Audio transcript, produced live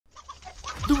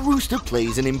the rooster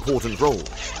plays an important role.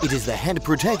 It is the head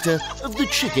protector of the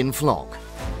chicken flock.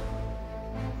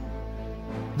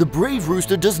 The brave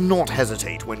rooster does not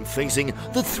hesitate when facing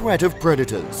the threat of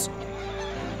predators.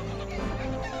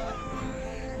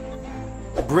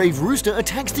 Brave rooster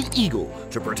attacks the eagle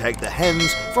to protect the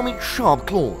hens from its sharp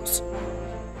claws.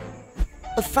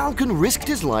 A falcon risked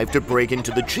his life to break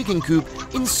into the chicken coop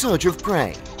in search of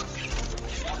prey.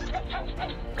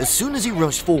 As soon as he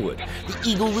rushed forward, the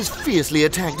eagle was fiercely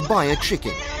attacked by a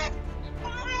chicken.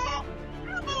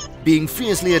 Being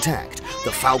fiercely attacked,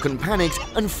 the falcon panicked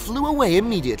and flew away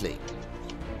immediately.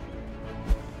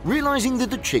 Realizing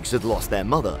that the chicks had lost their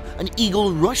mother, an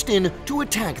eagle rushed in to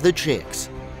attack the chicks.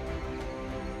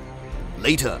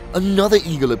 Later, another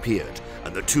eagle appeared,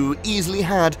 and the two easily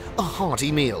had a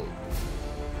hearty meal.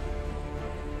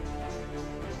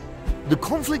 The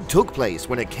conflict took place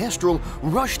when a kestrel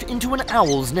rushed into an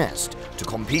owl's nest to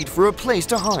compete for a place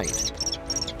to hide.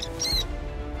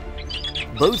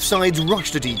 Both sides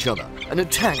rushed at each other and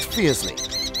attacked fiercely.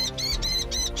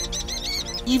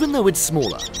 Even though it's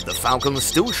smaller, the falcon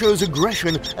still shows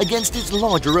aggression against its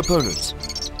larger opponents.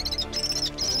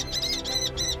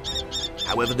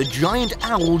 However, the giant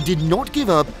owl did not give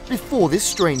up before this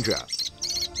stranger.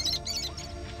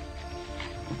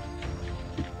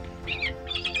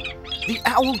 The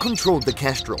owl controlled the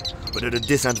kestrel, but at a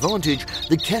disadvantage,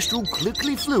 the kestrel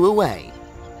quickly flew away.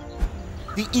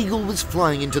 The eagle was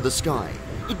flying into the sky.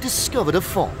 It discovered a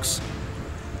fox.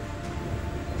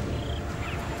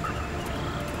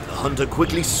 The hunter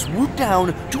quickly swooped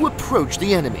down to approach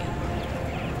the enemy.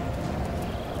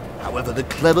 However, the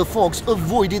clever fox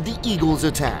avoided the eagle's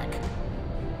attack.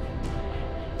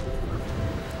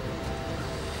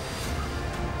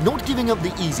 Not giving up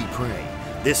the easy prey,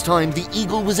 this time the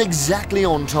eagle was exactly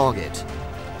on target.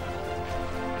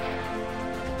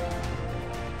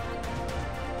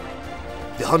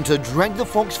 The hunter dragged the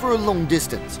fox for a long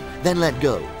distance, then let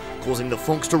go, causing the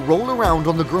fox to roll around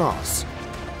on the grass.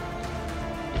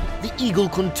 The eagle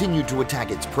continued to attack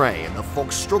its prey, and the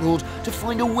fox struggled to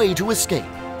find a way to escape.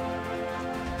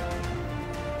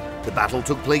 The battle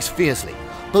took place fiercely.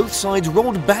 Both sides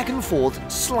rolled back and forth,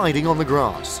 sliding on the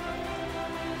grass.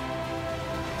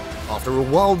 After a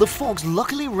while, the fox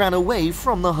luckily ran away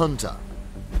from the hunter.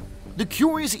 The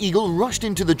curious eagle rushed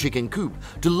into the chicken coop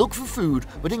to look for food,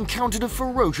 but encountered a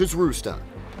ferocious rooster.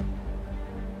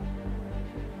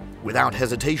 Without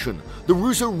hesitation, the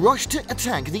rooster rushed to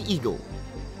attack the eagle.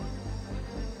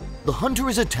 The hunter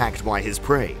is attacked by his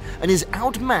prey and is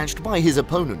outmatched by his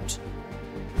opponent.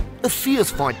 A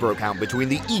fierce fight broke out between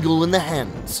the eagle and the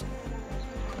hens.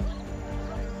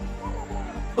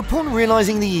 Upon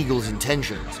realizing the eagle's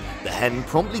intentions, the hen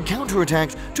promptly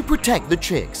counterattacked to protect the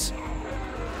chicks.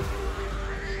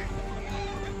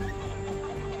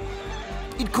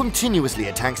 It continuously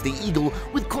attacks the eagle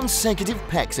with consecutive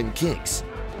pecks and kicks.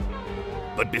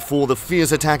 But before the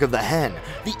fierce attack of the hen,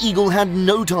 the eagle had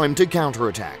no time to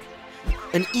counterattack.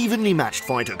 An evenly matched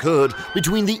fight occurred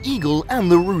between the eagle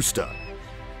and the rooster.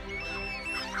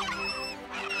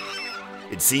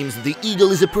 It seems that the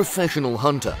eagle is a professional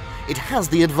hunter. It has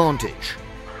the advantage.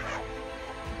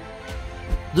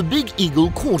 The big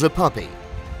eagle caught a puppy.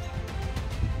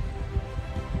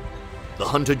 The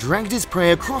hunter dragged his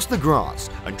prey across the grass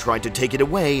and tried to take it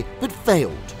away, but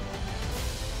failed.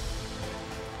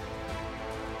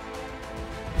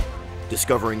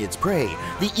 Discovering its prey,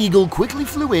 the eagle quickly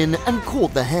flew in and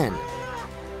caught the hen.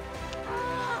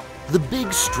 The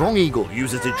big, strong eagle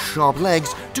uses its sharp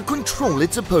legs to control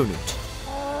its opponent.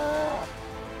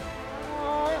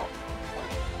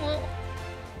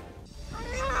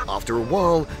 After a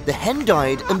while, the hen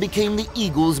died and became the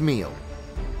eagle's meal.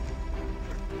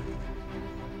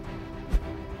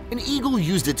 An eagle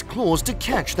used its claws to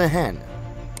catch the hen.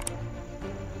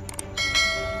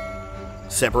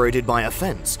 Separated by a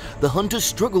fence, the hunter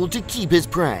struggled to keep his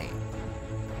prey.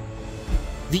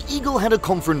 The eagle had a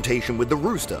confrontation with the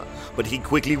rooster, but he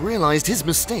quickly realized his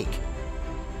mistake.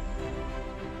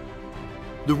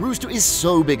 The rooster is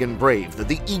so big and brave that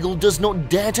the eagle does not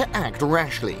dare to act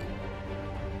rashly.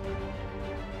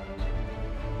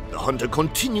 The hunter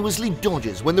continuously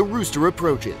dodges when the rooster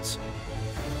approaches.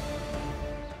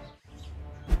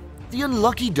 The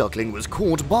unlucky duckling was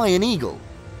caught by an eagle.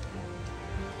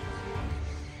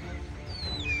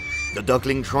 The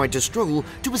duckling tried to struggle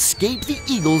to escape the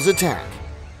eagle's attack.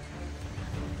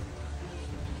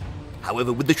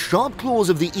 However, with the sharp claws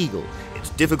of the eagle, it's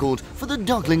difficult for the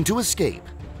duckling to escape.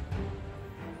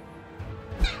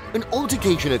 An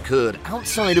altercation occurred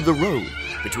outside of the road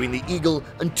between the eagle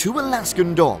and two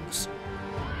Alaskan dogs.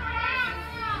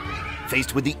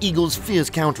 Faced with the eagle's fierce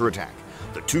counterattack,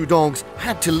 the two dogs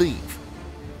had to leave.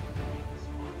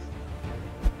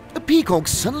 peacock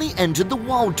suddenly entered the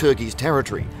wild turkey's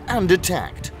territory and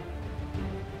attacked.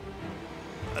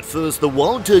 At first, the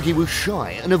wild turkey was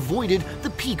shy and avoided the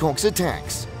peacock's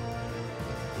attacks.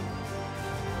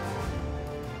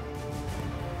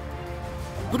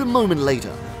 But a moment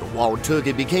later, the wild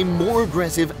turkey became more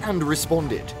aggressive and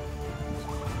responded.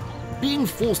 Being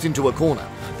forced into a corner,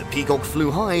 the peacock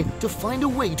flew high to find a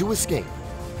way to escape.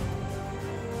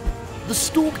 The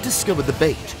stork discovered the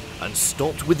bait and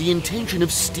stopped with the intention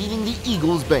of stealing the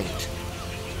eagle's bait.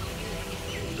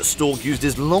 The stork used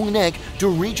his long neck to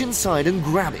reach inside and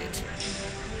grab it.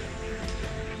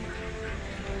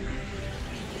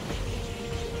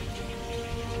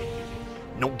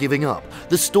 Not giving up,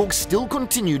 the stork still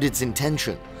continued its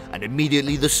intention, and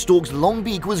immediately the stork's long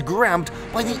beak was grabbed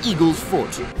by the eagle's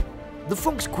foot. The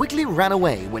fox quickly ran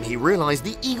away when he realized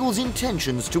the eagle's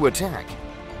intentions to attack.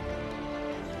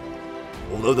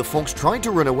 Although the fox tried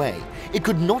to run away, it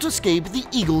could not escape the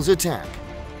eagle's attack.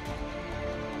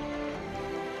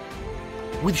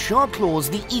 With sharp claws,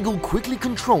 the eagle quickly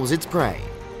controls its prey.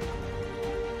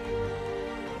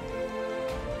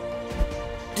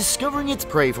 Discovering its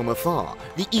prey from afar,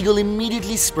 the eagle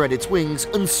immediately spread its wings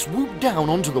and swooped down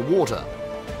onto the water.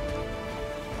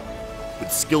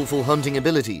 With skillful hunting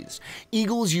abilities,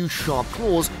 eagles use sharp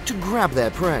claws to grab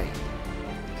their prey.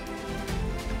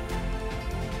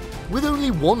 With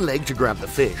only one leg to grab the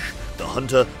fish, the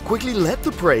hunter quickly let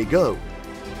the prey go.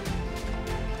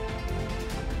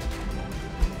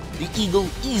 The eagle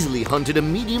easily hunted a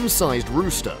medium-sized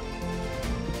rooster.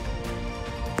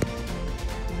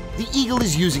 The eagle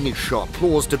is using its sharp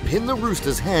claws to pin the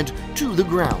rooster's head to the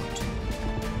ground.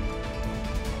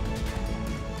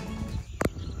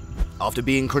 After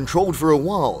being controlled for a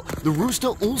while, the rooster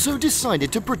also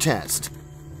decided to protest.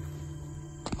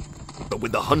 But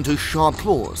with the hunter's sharp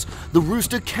claws, the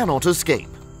rooster cannot escape.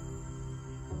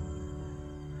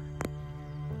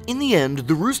 In the end,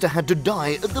 the rooster had to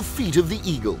die at the feet of the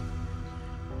eagle.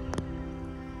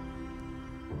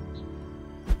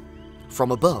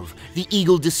 From above, the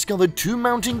eagle discovered two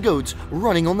mountain goats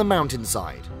running on the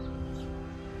mountainside.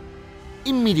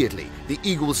 Immediately, the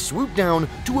eagle swooped down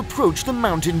to approach the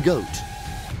mountain goat.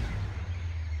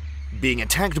 Being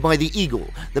attacked by the eagle,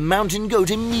 the mountain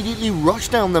goat immediately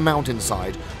rushed down the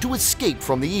mountainside to escape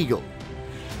from the eagle.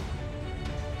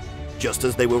 Just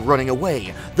as they were running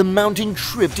away, the mountain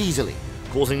tripped easily,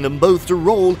 causing them both to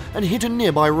roll and hit a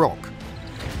nearby rock.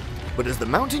 But as the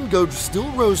mountain goat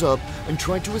still rose up and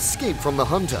tried to escape from the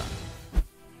hunter,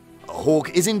 a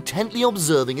hawk is intently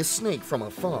observing a snake from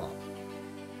afar.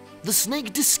 The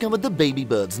snake discovered the baby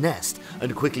bird's nest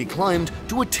and quickly climbed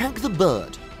to attack the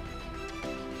bird.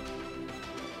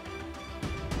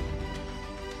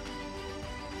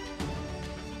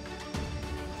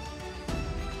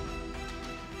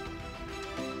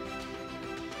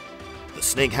 The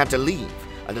snake had to leave,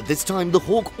 and at this time the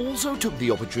hawk also took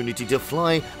the opportunity to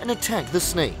fly and attack the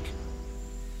snake.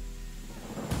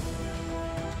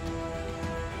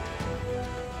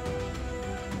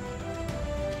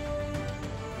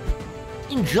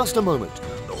 In just a moment,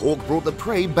 the hawk brought the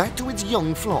prey back to its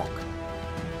young flock.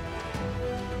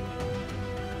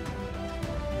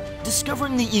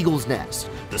 Discovering the eagle's nest,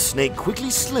 the snake quickly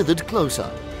slithered closer.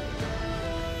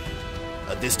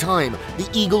 At this time, the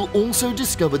eagle also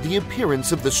discovered the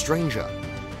appearance of the stranger.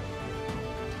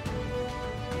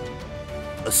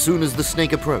 As soon as the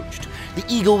snake approached, the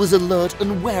eagle was alert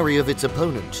and wary of its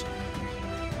opponent.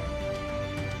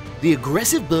 The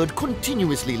aggressive bird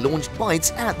continuously launched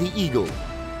bites at the eagle.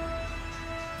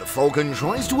 The falcon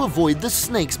tries to avoid the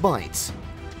snake's bites.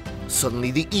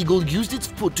 Suddenly, the eagle used its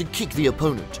foot to kick the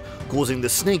opponent, causing the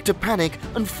snake to panic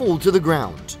and fall to the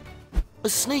ground. A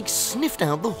snake sniffed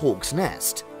out the hawk's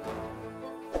nest.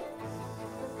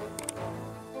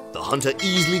 The hunter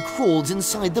easily crawls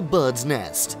inside the bird's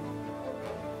nest.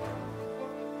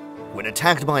 When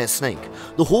attacked by a snake,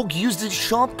 the hawk used its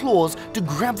sharp claws to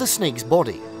grab the snake's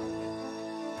body.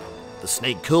 The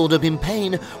snake curled up in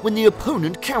pain when the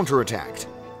opponent counterattacked.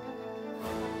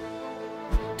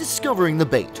 Discovering the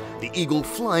bait, the eagle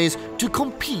flies to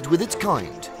compete with its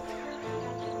kind.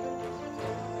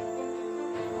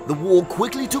 The war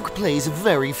quickly took place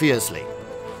very fiercely.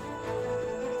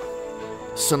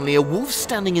 Suddenly, a wolf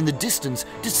standing in the distance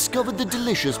discovered the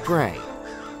delicious prey.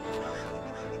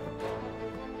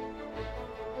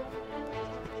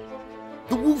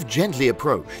 The wolf gently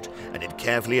approached, and it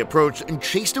carefully approached and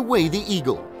chased away the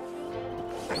eagle.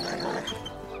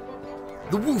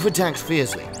 The wolf attacked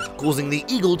fiercely, causing the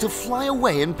eagle to fly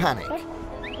away in panic.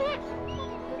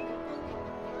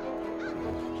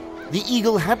 The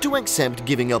eagle had to accept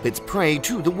giving up its prey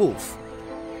to the wolf.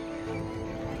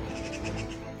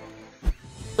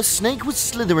 A snake was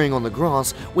slithering on the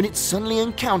grass when it suddenly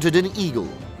encountered an eagle.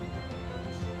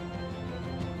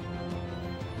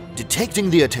 Detecting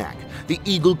the attack, the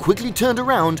eagle quickly turned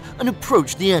around and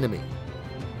approached the enemy.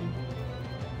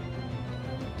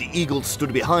 The eagle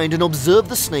stood behind and observed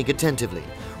the snake attentively.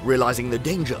 Realizing the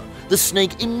danger, the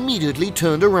snake immediately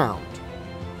turned around.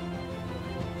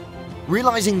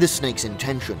 Realizing the snake's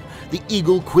intention, the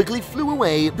eagle quickly flew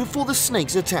away before the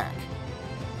snake's attack.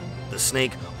 The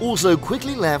snake also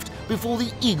quickly left before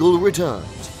the eagle returned.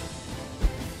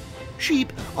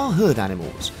 Sheep are herd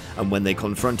animals, and when they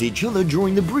confront each other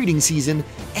during the breeding season,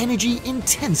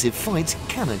 energy-intensive fights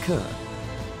can occur.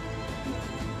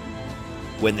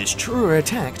 When this true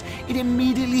attacked, it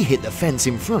immediately hit the fence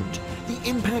in front. The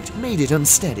impact made it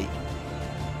unsteady.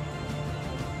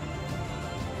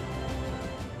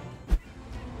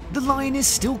 The lion is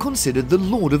still considered the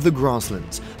lord of the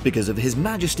grasslands because of his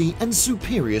majesty and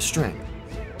superior strength.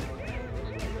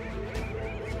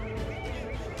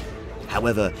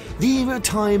 However, there are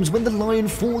times when the lion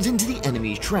falls into the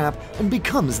enemy's trap and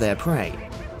becomes their prey.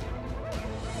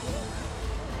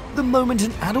 The moment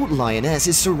an adult lioness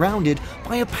is surrounded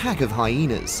by a pack of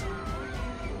hyenas.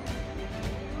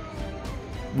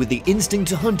 With the instinct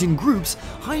to hunt in groups,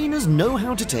 hyenas know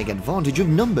how to take advantage of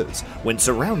numbers when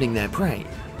surrounding their prey,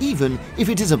 even if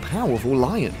it is a powerful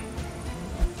lion.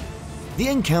 The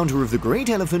encounter of the great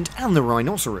elephant and the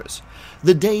rhinoceros,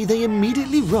 the day they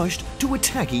immediately rushed to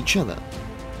attack each other.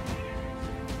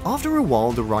 After a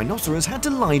while, the rhinoceros had to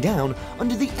lie down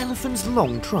under the elephant's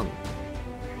long trunk.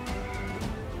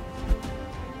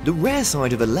 The rare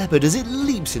sight of a leopard as it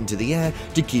leaps into the air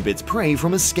to keep its prey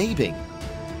from escaping.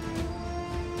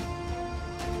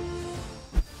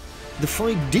 The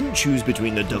fight didn't choose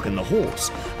between the duck and the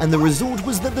horse, and the result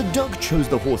was that the duck chose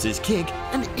the horse's kick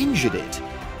and injured it.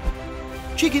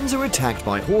 Chickens are attacked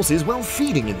by horses while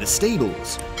feeding in the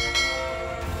stables.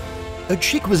 A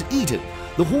chick was eaten.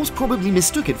 The horse probably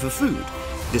mistook it for food,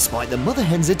 despite the mother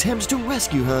hen's attempts to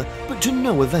rescue her, but to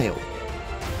no avail.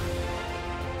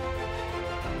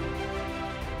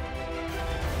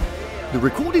 The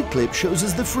recorded clip shows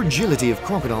us the fragility of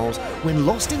crocodiles when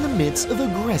lost in the midst of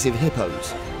aggressive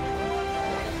hippos.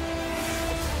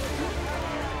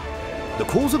 The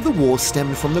cause of the war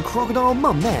stemmed from the crocodile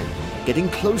mum then getting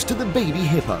close to the baby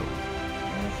hippo.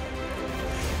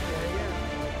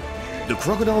 The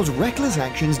crocodile's reckless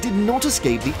actions did not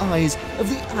escape the eyes of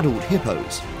the adult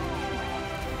hippos.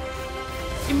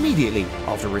 Immediately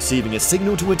after receiving a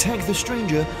signal to attack the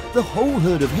stranger, the whole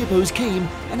herd of hippos came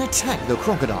and attacked the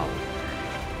crocodile.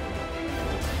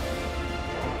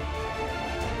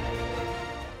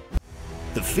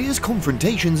 The fierce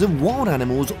confrontations of wild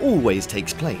animals always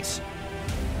takes place.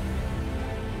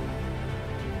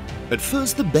 At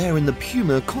first, the bear and the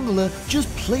puma congola just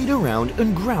played around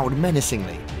and growled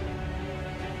menacingly.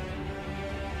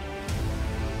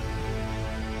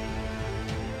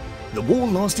 The war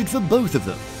lasted for both of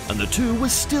them, and the two were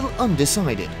still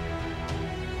undecided.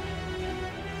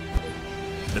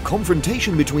 The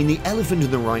confrontation between the elephant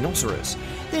and the rhinoceros,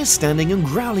 they're standing and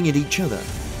growling at each other.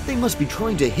 They must be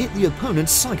trying to hit the opponent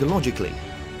psychologically.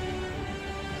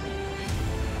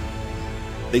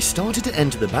 They started to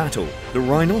enter the battle. The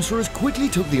rhinoceros quickly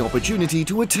took the opportunity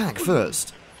to attack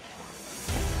first.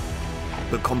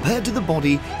 But compared to the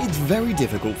body, it's very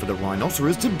difficult for the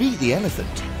rhinoceros to beat the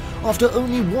elephant. After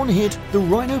only one hit, the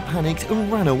rhino panicked and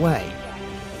ran away.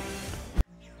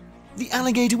 The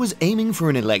alligator was aiming for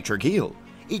an electric eel.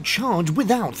 It charged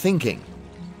without thinking.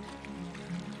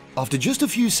 After just a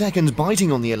few seconds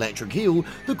biting on the electric eel,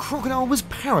 the crocodile was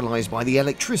paralyzed by the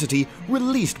electricity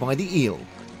released by the eel.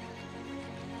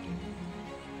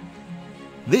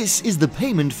 This is the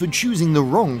payment for choosing the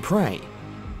wrong prey.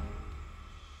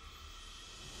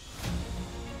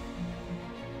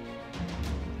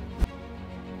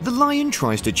 The lion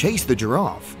tries to chase the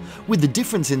giraffe. With the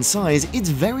difference in size, it's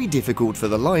very difficult for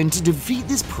the lion to defeat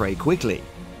this prey quickly.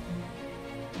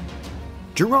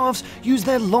 Giraffes use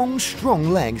their long,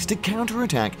 strong legs to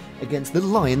counterattack against the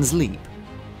lion's leap.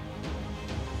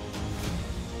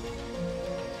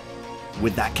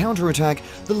 With that counterattack,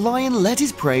 the lion let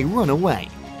his prey run away.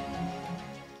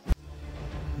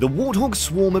 The warthog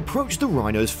swarm approached the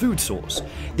rhino's food source.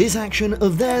 This action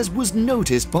of theirs was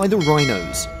noticed by the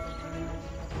rhinos.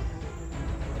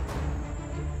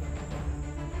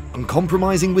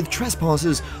 Uncompromising with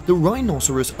trespassers, the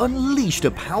rhinoceros unleashed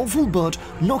a powerful butt,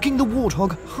 knocking the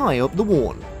warthog high up the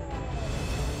wall.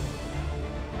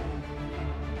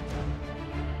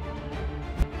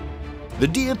 The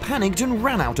deer panicked and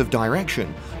ran out of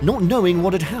direction, not knowing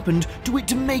what had happened to it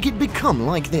to make it become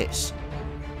like this.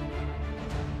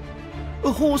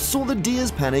 A horse saw the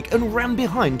deer's panic and ran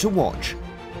behind to watch.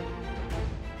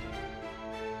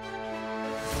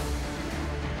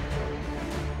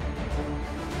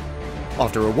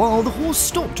 After a while, the horse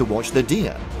stopped to watch the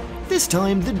deer. This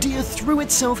time, the deer threw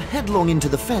itself headlong into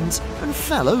the fence and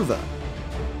fell over.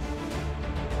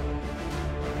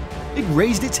 It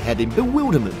raised its head in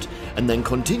bewilderment and then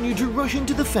continued to rush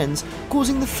into the fence,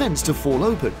 causing the fence to fall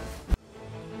open.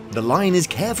 The lion is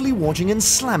carefully watching and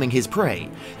slamming his prey.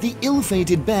 The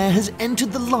ill-fated bear has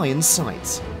entered the lion's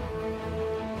sights.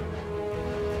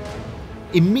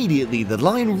 Immediately, the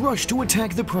lion rushed to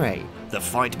attack the prey. The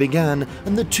fight began,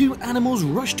 and the two animals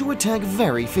rushed to attack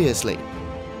very fiercely.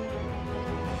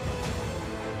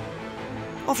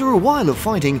 After a while of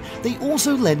fighting, they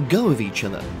also let go of each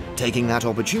other. Taking that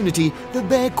opportunity, the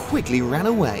bear quickly ran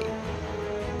away.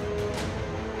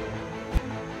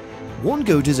 One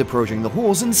goat is approaching the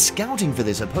horse and scouting for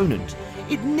this opponent.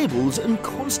 It nibbles and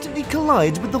constantly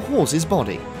collides with the horse's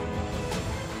body.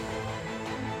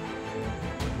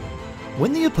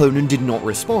 When the opponent did not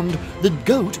respond, the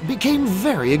goat became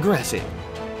very aggressive.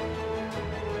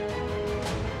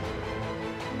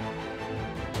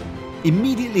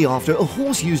 Immediately after, a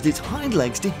horse used its hind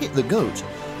legs to hit the goat,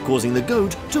 causing the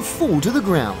goat to fall to the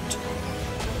ground.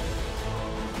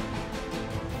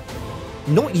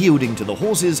 Not yielding to the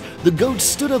horses, the goat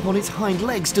stood up on its hind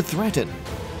legs to threaten.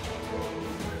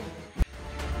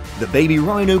 The baby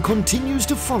rhino continues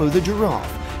to follow the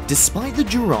giraffe, despite the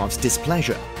giraffe's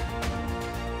displeasure.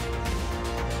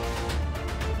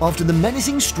 After the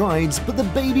menacing strides, but the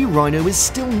baby rhino is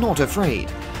still not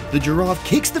afraid. The giraffe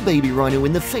kicks the baby rhino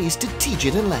in the face to teach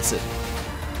it a lesson.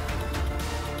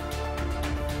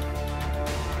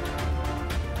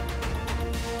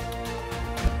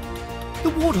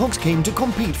 The warthogs came to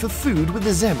compete for food with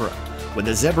the zebra, when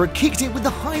the zebra kicked it with the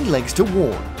hind legs to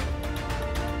warn.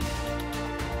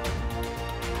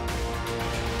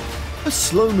 A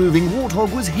slow-moving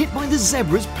warthog was hit by the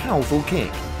zebra's powerful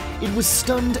kick. It was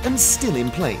stunned and still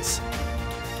in place.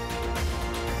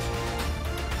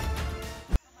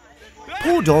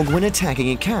 Poor dog when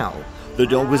attacking a cow. The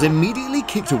dog was immediately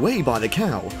kicked away by the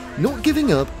cow. Not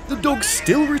giving up, the dog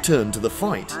still returned to the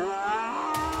fight.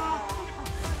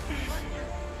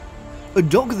 A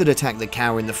dog that attacked the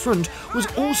cow in the front was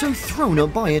also thrown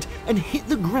up by it and hit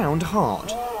the ground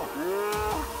hard.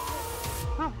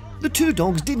 The two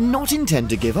dogs did not intend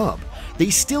to give up.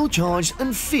 They still charged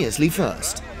and fiercely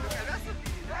first,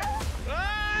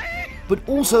 but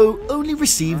also only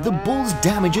received the bull's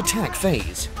damage attack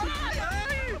phase.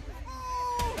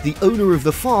 The owner of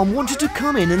the farm wanted to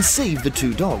come in and save the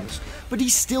two dogs, but he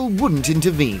still wouldn't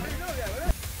intervene.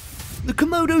 The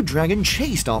Komodo dragon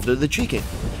chased after the chicken.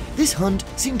 This hunt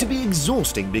seemed to be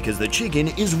exhausting because the chicken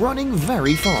is running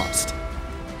very fast.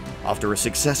 After a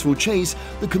successful chase,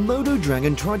 the Komodo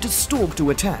dragon tried to stalk to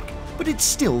attack, but it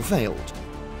still failed.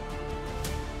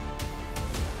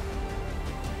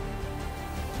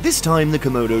 This time the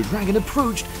Komodo dragon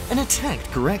approached and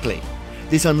attacked correctly.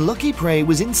 This unlucky prey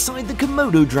was inside the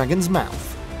Komodo dragon's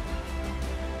mouth.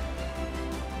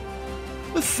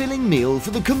 A filling meal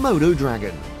for the Komodo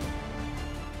dragon.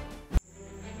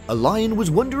 A lion was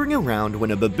wandering around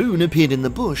when a baboon appeared in the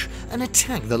bush and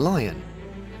attacked the lion.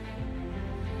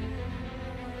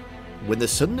 When the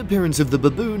sudden appearance of the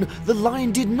baboon, the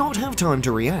lion did not have time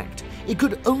to react. It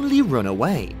could only run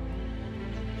away.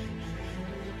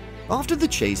 After the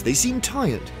chase, they seemed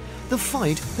tired. The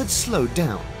fight had slowed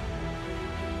down.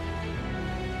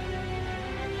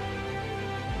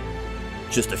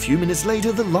 Just a few minutes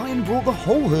later, the lion brought the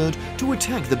whole herd to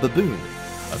attack the baboon.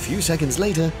 A few seconds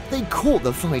later, they caught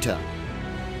the fighter.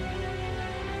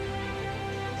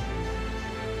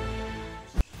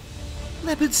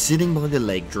 Leopard sitting by the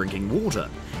lake drinking water.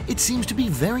 It seems to be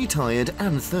very tired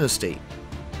and thirsty.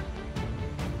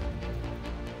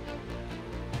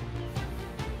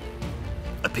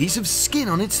 A piece of skin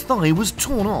on its thigh was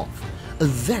torn off. A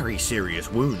very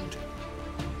serious wound.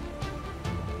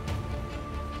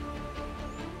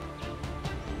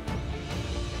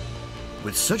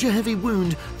 With such a heavy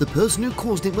wound, the person who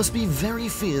caused it must be very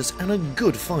fierce and a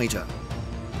good fighter.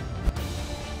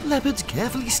 Leopards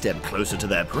carefully step closer to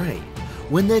their prey.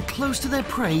 When they're close to their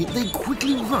prey, they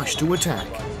quickly rush to attack.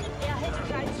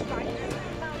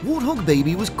 Warthog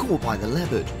baby was caught by the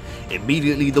leopard.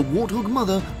 Immediately, the warthog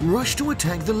mother rushed to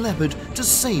attack the leopard to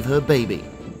save her baby.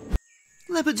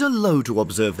 Leopards are low to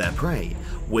observe their prey,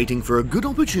 waiting for a good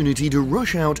opportunity to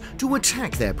rush out to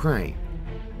attack their prey.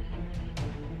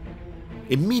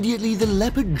 Immediately, the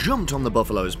leopard jumped on the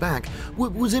buffalo's back,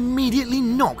 but was immediately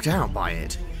knocked out by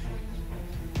it.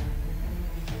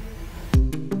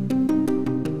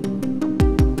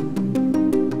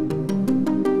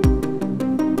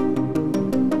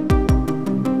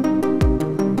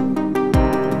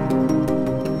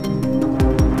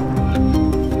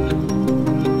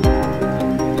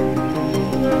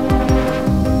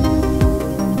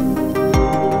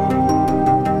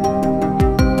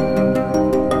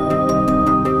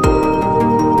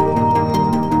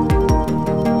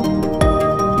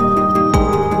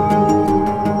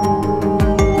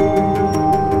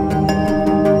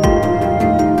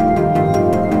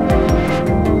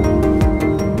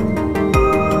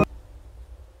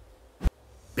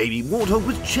 warthog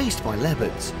was chased by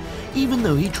leopards. Even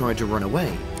though he tried to run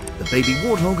away, the baby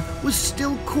warthog was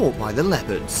still caught by the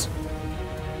leopards.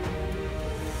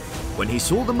 When he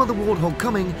saw the mother warthog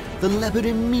coming, the leopard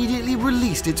immediately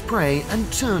released its prey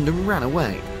and turned and ran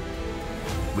away.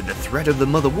 With the threat of the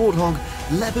mother warthog,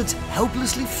 leopards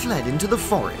helplessly fled into the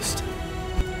forest.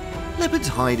 Leopards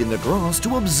hide in the grass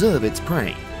to observe its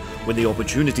prey. When the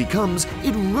opportunity comes,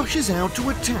 it rushes out to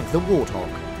attack the warthog.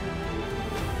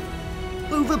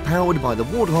 Overpowered by the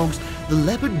warthogs, the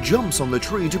leopard jumps on the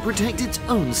tree to protect its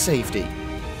own safety.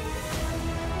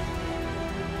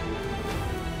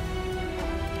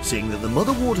 Seeing that the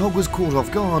mother warthog was caught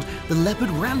off guard, the leopard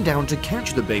ran down to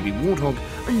catch the baby warthog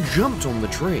and jumped on the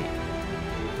tree.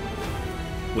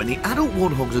 When the adult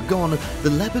warthogs are gone, the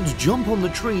leopards jump on the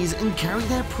trees and carry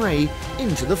their prey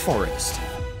into the forest.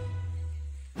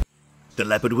 The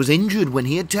leopard was injured when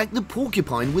he attacked the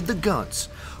porcupine with the guts,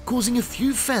 causing a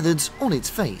few feathers on its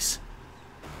face.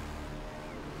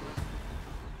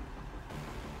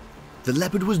 The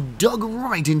leopard was dug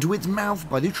right into its mouth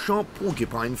by the sharp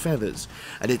porcupine feathers,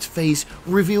 and its face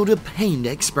revealed a pained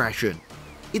expression.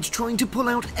 It's trying to pull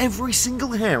out every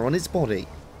single hair on its body.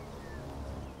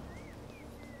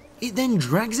 It then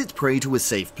drags its prey to a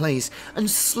safe place and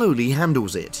slowly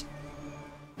handles it.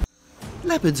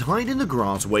 Leopards hide in the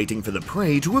grass waiting for the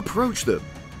prey to approach them.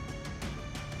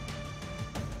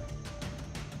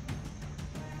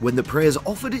 When the prey has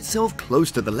offered itself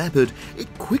close to the leopard, it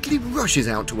quickly rushes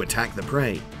out to attack the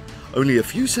prey. Only a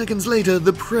few seconds later,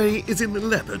 the prey is in the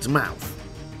leopard's mouth.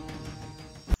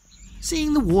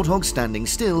 Seeing the warthog standing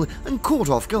still and caught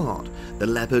off guard, the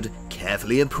leopard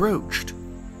carefully approached.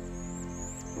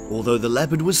 Although the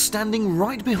leopard was standing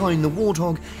right behind the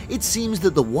warthog, it seems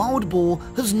that the wild boar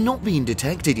has not been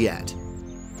detected yet.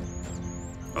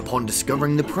 Upon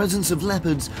discovering the presence of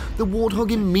leopards, the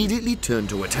warthog immediately turned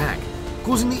to attack,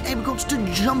 causing the apricots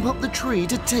to jump up the tree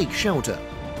to take shelter.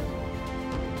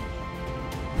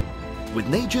 With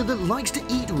nature that likes to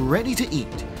eat ready to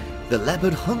eat, the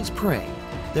leopard hunts prey.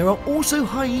 There are also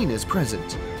hyenas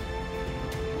present.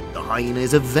 The hyena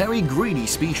is a very greedy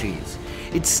species.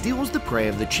 It steals the prey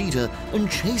of the cheetah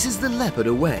and chases the leopard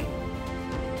away.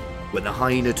 When the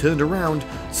hyena turned around,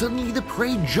 suddenly the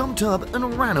prey jumped up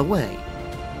and ran away.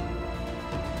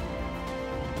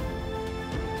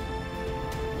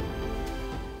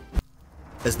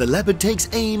 As the leopard takes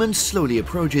aim and slowly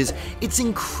approaches, it's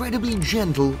incredibly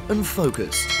gentle and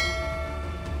focused.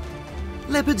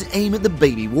 Leopards aim at the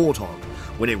baby warthog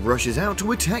when it rushes out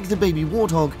to attack the baby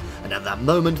warthog, and at that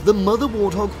moment the mother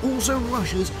warthog also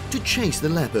rushes to chase the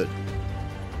leopard.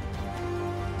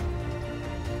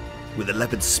 With the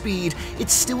leopard's speed, it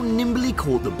still nimbly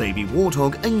caught the baby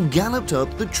warthog and galloped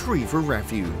up the tree for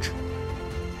refuge.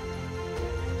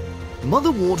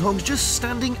 Mother warthog's just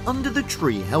standing under the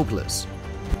tree helpless.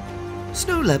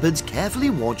 Snow leopards carefully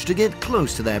watch to get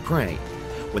close to their prey.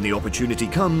 When the opportunity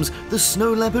comes, the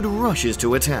snow leopard rushes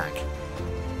to attack.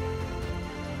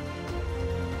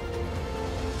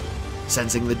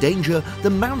 Sensing the danger, the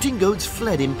mountain goats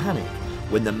fled in panic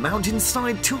when the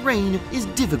mountainside terrain is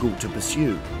difficult to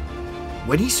pursue.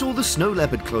 When he saw the snow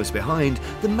leopard close behind,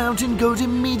 the mountain goat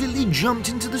immediately jumped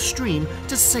into the stream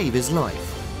to save his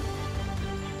life.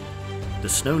 The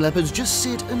snow leopards just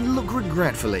sit and look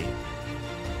regretfully.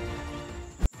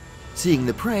 Seeing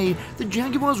the prey, the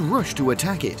jaguars rush to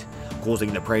attack it,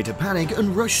 causing the prey to panic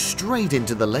and rush straight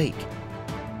into the lake.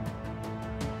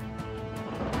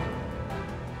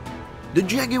 The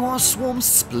jaguar swarm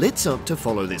splits up to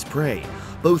follow this prey,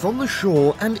 both on the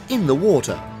shore and in the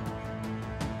water.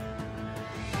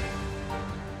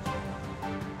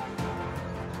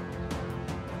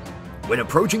 When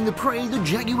approaching the prey, the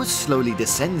jaguar slowly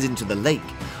descends into the lake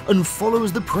and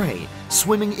follows the prey.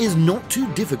 Swimming is not too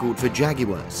difficult for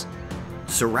jaguars.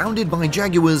 Surrounded by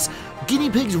jaguars, guinea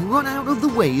pigs run out of the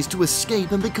ways to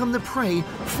escape and become the prey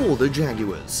for the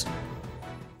jaguars.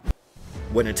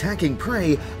 When attacking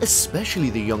prey, especially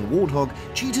the young warthog,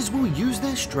 cheetahs will use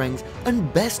their strength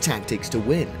and best tactics to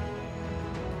win.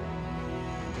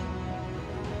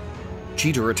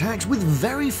 Cheetah attacks with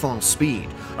very fast speed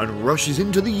and rushes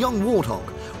into the young warthog,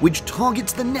 which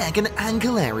targets the neck and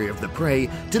ankle area of the prey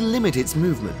to limit its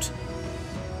movement.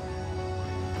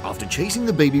 After chasing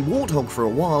the baby warthog for a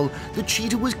while, the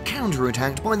cheetah was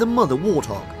counterattacked by the mother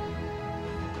warthog.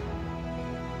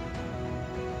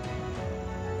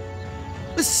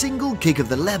 A single kick of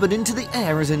the leopard into the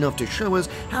air is enough to show us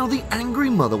how the angry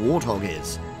mother warthog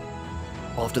is.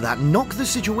 After that knock, the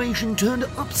situation turned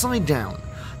upside down.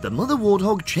 The mother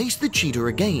warthog chased the cheetah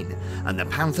again, and the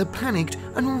panther panicked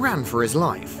and ran for his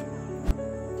life.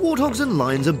 Warthogs and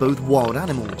lions are both wild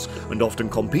animals and often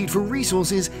compete for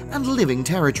resources and living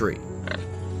territory.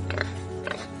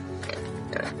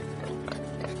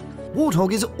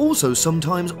 Warthog is also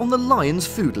sometimes on the lion's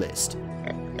food list.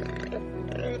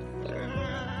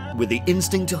 With the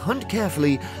instinct to hunt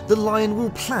carefully, the lion will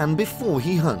plan before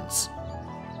he hunts.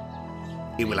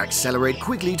 It will accelerate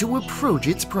quickly to approach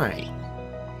its prey.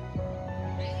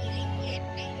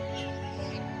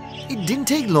 It didn't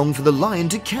take long for the lion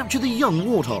to capture the young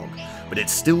warthog, but it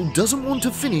still doesn't want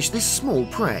to finish this small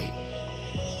prey.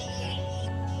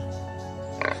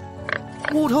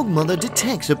 Warthog mother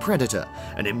detects a predator,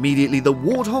 and immediately the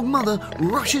warthog mother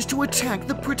rushes to attack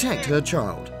to protect her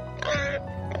child.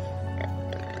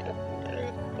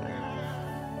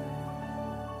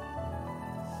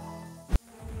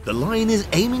 The lion is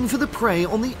aiming for the prey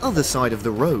on the other side of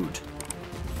the road.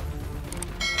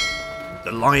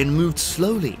 The lion moved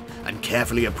slowly and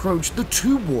carefully approached the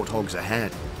two warthogs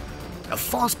ahead. A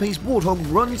fast-paced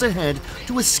warthog runs ahead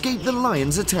to escape the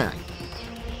lion's attack.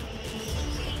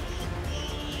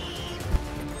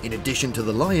 In addition to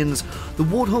the lions, the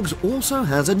warthogs also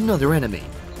has another enemy,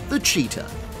 the cheetah.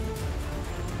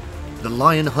 The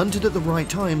lion hunted at the right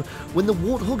time when the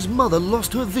warthog's mother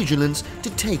lost her vigilance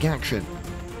to take action.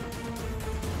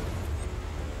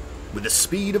 With the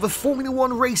speed of a Formula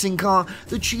 1 racing car,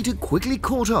 the cheetah quickly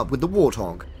caught up with the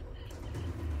warthog.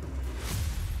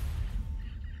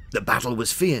 The battle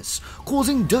was fierce,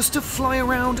 causing dust to fly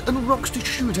around and rocks to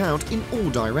shoot out in all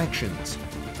directions.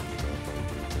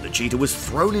 The cheetah was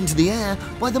thrown into the air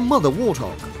by the mother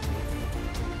warthog.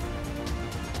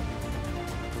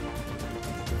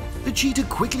 The cheetah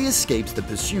quickly escapes the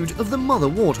pursuit of the mother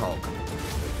warthog.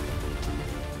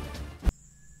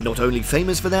 Not only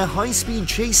famous for their high-speed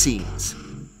chase scenes,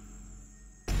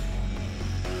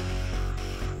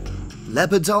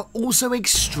 leopards are also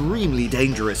extremely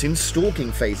dangerous in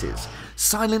stalking phases,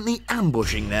 silently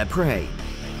ambushing their prey.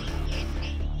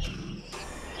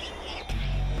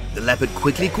 The leopard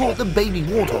quickly caught the baby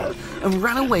warthog and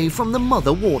ran away from the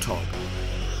mother warthog.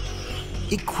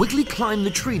 It quickly climbed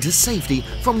the tree to safety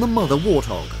from the mother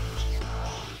warthog.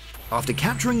 After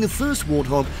capturing the first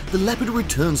warthog, the leopard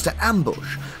returns to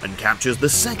ambush and captures the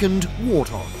second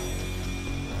warthog.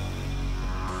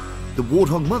 The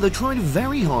warthog mother tried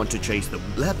very hard to chase the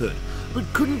leopard, but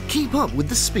couldn't keep up with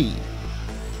the speed.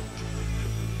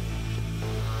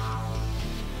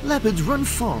 Leopards run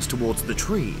fast towards the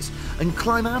trees and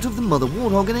climb out of the mother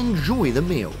warthog and enjoy the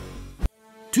meal.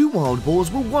 Two wild boars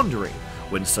were wandering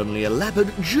when suddenly a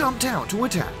leopard jumped out to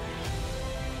attack.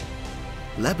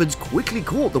 Leopards quickly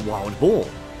caught the wild boar.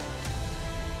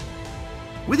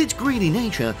 With its greedy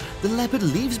nature, the leopard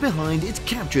leaves behind its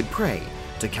captured prey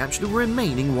to catch the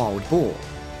remaining wild boar.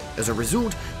 As a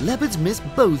result, leopards miss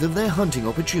both of their hunting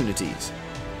opportunities.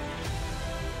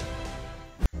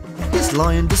 This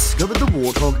lion discovered the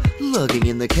warthog lurking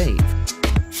in the cave.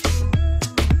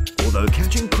 Although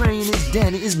catching prey in its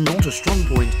den is not a strong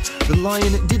point, the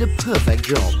lion did a perfect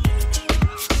job.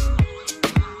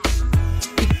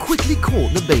 It quickly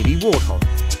caught the baby warthog.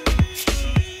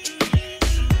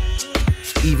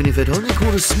 Even if it only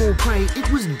caught a small prey,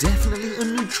 it was definitely a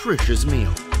nutritious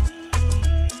meal,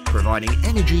 providing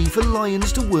energy for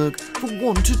lions to work for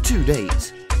 1 to 2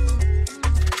 days.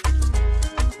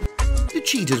 The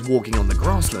cheetah's walking on the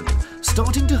grassland,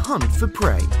 starting to hunt for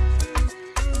prey.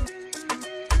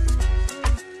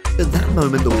 At that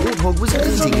moment, the warthog was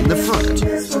eating in the front.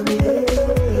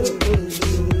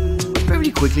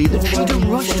 Very quickly, the cheetah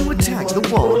rushed to attack the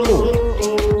wild boar.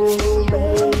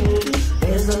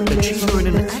 A cheetah in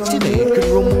an active age could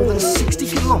run more than 60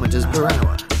 kilometers per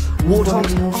hour.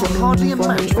 Warthogs are hardly a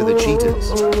match for the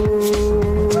cheetahs.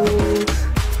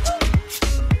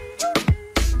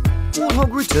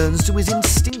 Warthog returns to his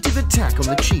instinctive attack on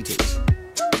the cheetahs.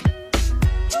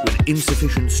 With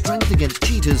insufficient strength against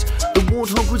cheetahs, the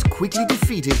warthog was quickly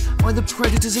defeated by the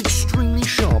predator's extremely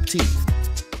sharp teeth.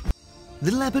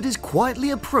 The leopard is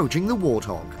quietly approaching the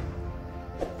warthog.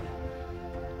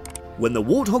 When the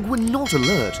warthog were not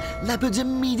alert, leopards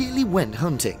immediately went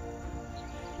hunting.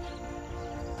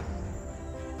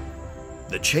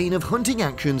 The chain of hunting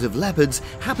actions of leopards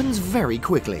happens very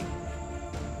quickly.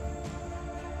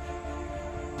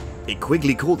 It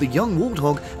quickly caught the young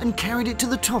warthog and carried it to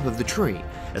the top of the tree,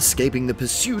 escaping the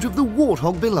pursuit of the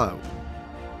warthog below.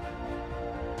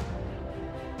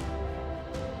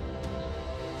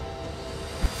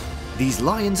 These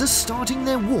lions are starting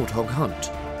their warthog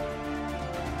hunt.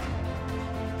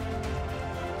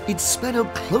 It sped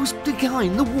up close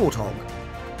behind the warthog.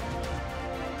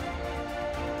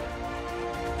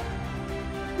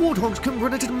 Warthogs can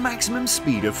run at a maximum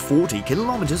speed of 40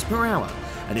 kilometers per hour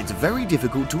and it's very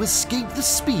difficult to escape the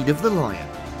speed of the lion.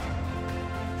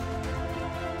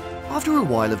 After a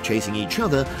while of chasing each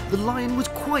other, the lion was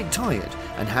quite tired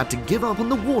and had to give up on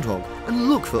the warthog and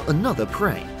look for another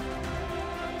prey.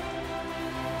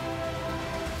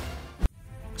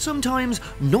 Sometimes,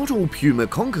 not all puma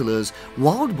conquerors'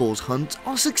 wild boars hunts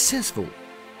are successful.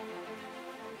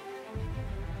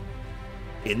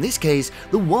 In this case,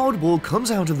 the wild boar comes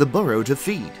out of the burrow to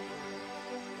feed,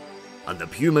 and the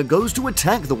puma goes to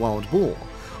attack the wild boar.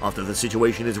 After the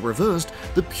situation is reversed,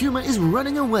 the puma is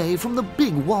running away from the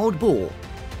big wild boar.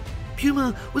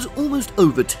 Puma was almost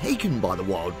overtaken by the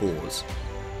wild boars.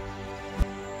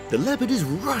 The leopard is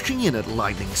rushing in at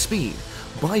lightning speed,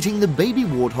 biting the baby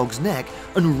warthog's neck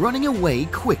and running away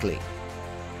quickly.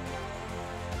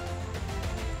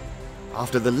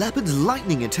 After the leopard's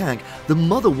lightning attack, the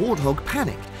mother warthog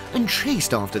panicked and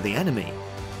chased after the enemy.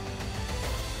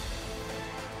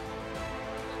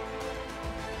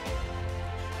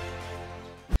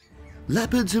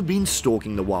 Leopards have been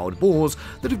stalking the wild boars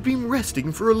that have been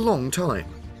resting for a long time.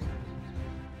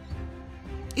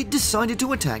 It decided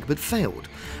to attack but failed,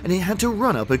 and it had to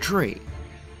run up a tree.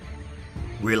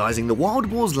 Realizing the wild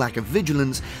boar's lack of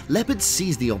vigilance, leopards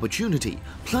seized the opportunity,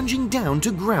 plunging down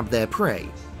to grab their prey.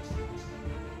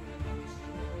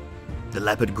 The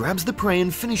leopard grabs the prey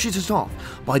and finishes it off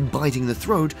by biting the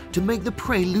throat to make the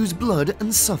prey lose blood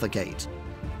and suffocate.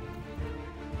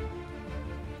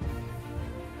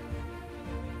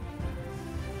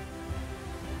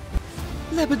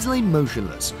 Leopards lay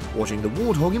motionless, watching the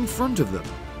warthog in front of them.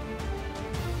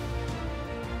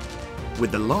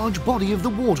 With the large body of the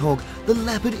warthog, the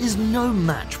leopard is no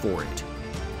match for it.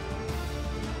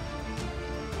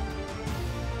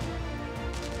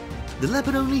 The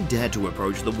leopard only dared to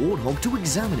approach the warthog to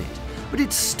examine it, but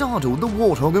it startled the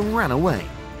warthog and ran away.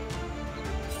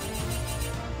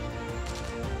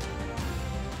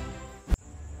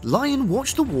 Lion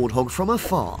watched the warthog from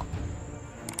afar.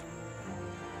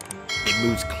 It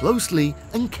moves closely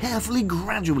and carefully,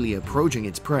 gradually approaching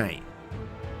its prey.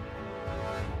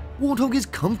 Warthog is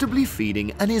comfortably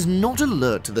feeding and is not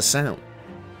alert to the sound.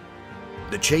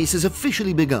 The chase has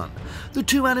officially begun. The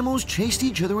two animals chased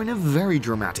each other in a very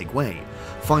dramatic way,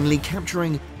 finally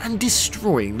capturing and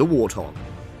destroying the warthog.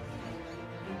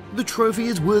 The trophy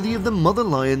is worthy of the mother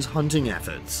lion's hunting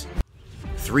efforts.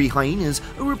 3 hyenas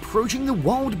are approaching the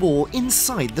wild boar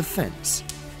inside the fence.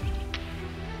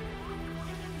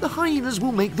 The hyenas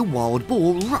will make the wild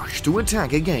boar rush to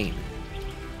attack again.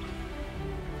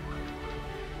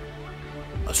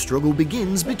 A struggle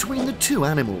begins between the two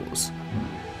animals.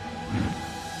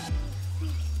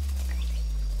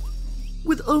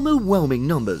 With overwhelming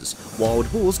numbers,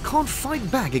 wild boars can't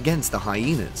fight back against the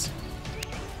hyenas.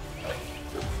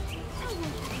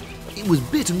 It was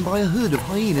bitten by a herd of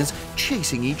hyenas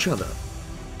chasing each other.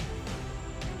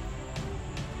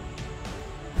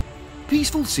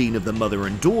 Peaceful scene of the mother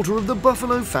and daughter of the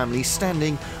buffalo family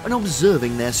standing and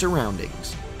observing their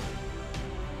surroundings.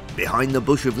 Behind the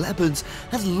bush of leopards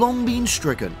has long been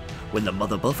stricken. When the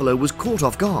mother buffalo was caught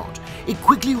off guard, it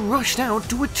quickly rushed out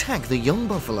to attack the young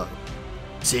buffalo.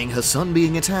 Seeing her son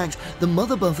being attacked, the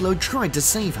mother buffalo tried to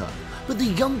save her, but the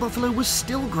young buffalo was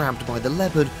still grabbed by the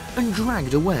leopard and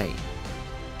dragged away.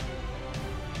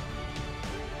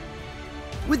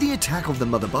 With the attack of the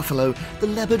mother buffalo, the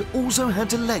leopard also had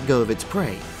to let go of its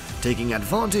prey, taking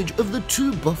advantage of the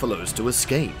two buffaloes to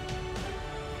escape.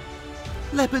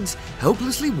 Leopards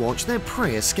helplessly watch their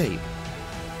prey escape.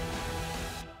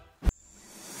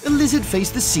 A lizard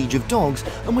faced the siege of dogs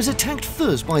and was attacked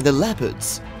first by the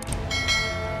leopards.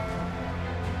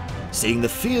 Seeing the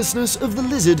fierceness of the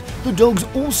lizard, the dogs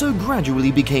also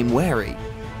gradually became wary.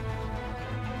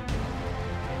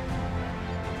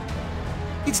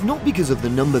 It's not because of the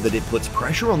number that it puts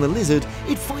pressure on the lizard,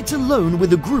 it fights alone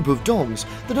with a group of dogs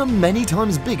that are many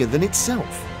times bigger than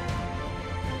itself.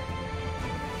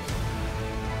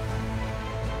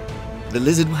 The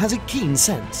lizard has a keen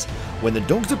sense. When the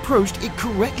dogs approached, it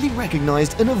correctly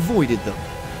recognized and avoided them.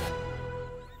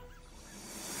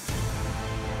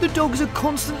 The dogs are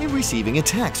constantly receiving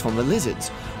attacks from the lizards,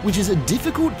 which is a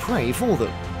difficult prey for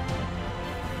them.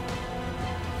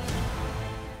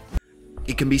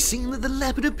 It can be seen that the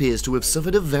leopard appears to have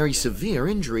suffered a very severe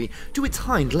injury to its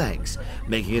hind legs,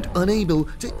 making it unable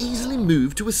to easily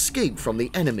move to escape from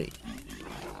the enemy.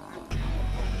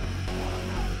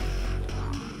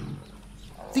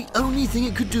 The only thing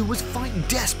it could do was fight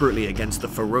desperately against the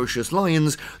ferocious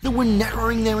lions that were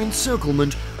narrowing their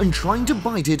encirclement and trying to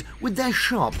bite it with their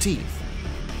sharp teeth.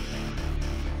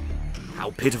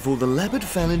 How pitiful the leopard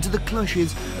fell into the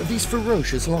clutches of these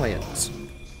ferocious lions.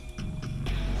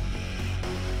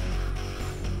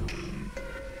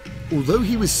 Although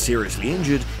he was seriously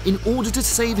injured, in order to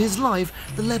save his life,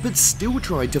 the leopard still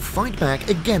tried to fight back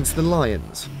against the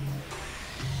lions.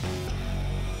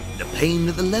 The pain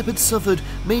that the leopard suffered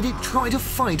made it try to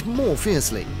fight more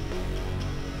fiercely.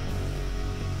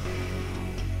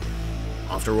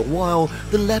 After a while,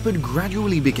 the leopard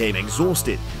gradually became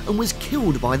exhausted and was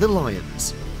killed by the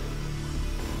lions.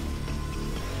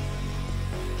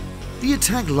 The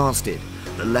attack lasted.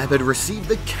 The leopard received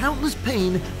the countless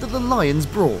pain that the lions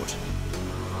brought.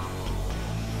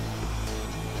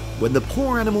 When the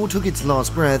poor animal took its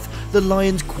last breath, the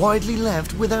lions quietly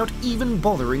left without even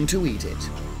bothering to eat it.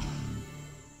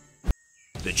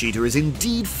 The cheetah is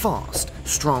indeed fast,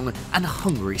 strong, and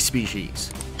hungry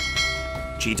species.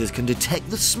 Cheetahs can detect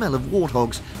the smell of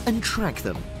warthogs and track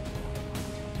them.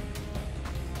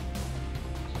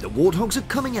 The warthogs are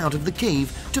coming out of the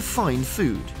cave to find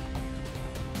food.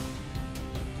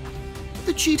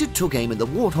 The cheetah took aim at the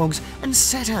warthogs and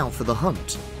set out for the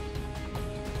hunt.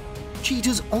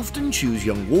 Cheetahs often choose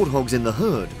young warthogs in the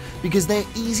herd because they're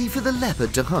easy for the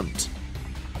leopard to hunt.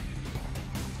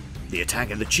 The attack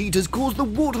of the cheetahs caused the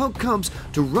warthog cubs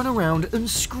to run around and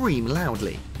scream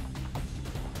loudly.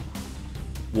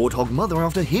 Warthog mother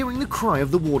after hearing the cry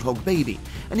of the warthog baby,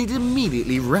 and it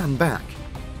immediately ran back.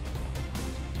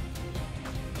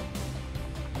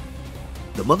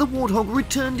 The mother warthog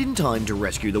returned in time to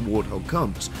rescue the warthog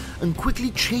cubs and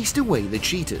quickly chased away the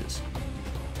cheetahs.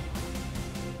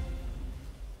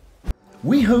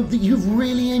 We hope that you've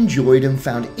really enjoyed and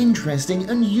found interesting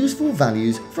and useful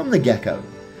values from the gecko.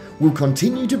 We'll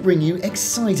continue to bring you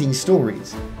exciting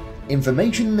stories,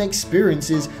 information and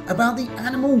experiences about the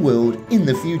animal world in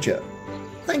the future.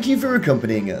 Thank you for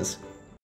accompanying us.